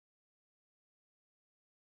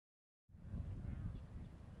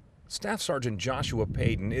Staff Sergeant Joshua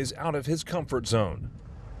Paden is out of his comfort zone.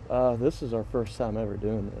 This is our first time ever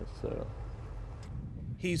doing this, so.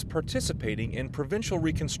 He's participating in Provincial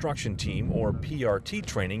Reconstruction Team, or PRT,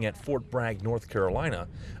 training at Fort Bragg, North Carolina,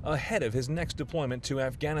 ahead of his next deployment to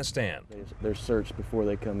Afghanistan. They're searched before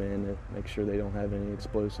they come in to make sure they don't have any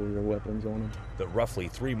explosives or weapons on them. The roughly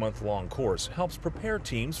 3-month-long course helps prepare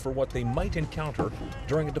teams for what they might encounter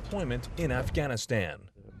during a deployment in Afghanistan.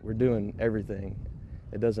 We're doing everything.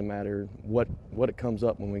 It doesn't matter what it comes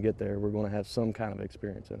up when we get there, we're going to have some kind of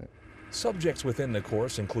experience in it. Subjects within the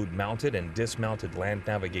course include mounted and dismounted land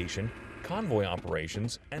navigation, convoy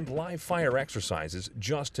operations, and live fire exercises,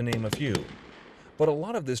 just to name a few. But a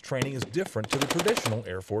lot of this training is different to the traditional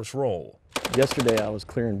Air Force role. Yesterday I was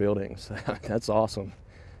clearing buildings. That's awesome.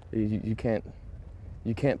 You can't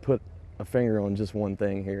put a finger on just one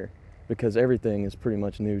thing here, because everything is pretty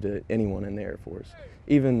much new to anyone in the Air Force.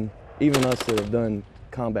 Even us that have done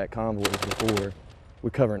combat convoys before, we're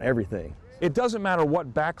covering everything. It doesn't matter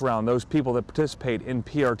what background those people that participate in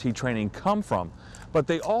PRT training come from, but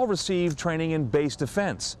they all receive training in base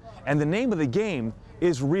defense. And the name of the game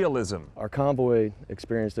is realism. Our convoy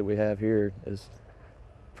experience that we have here is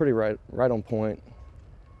pretty right on point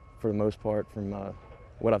for the most part from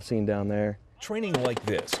what I've seen down there. Training like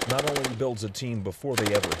this not only builds a team before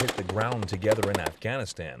they ever hit the ground together in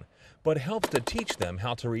Afghanistan, but helps to teach them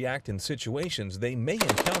how to react in situations they may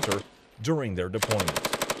encounter during their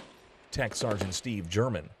deployment. Tech Sergeant Steve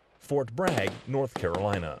German, Fort Bragg, North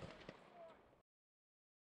Carolina.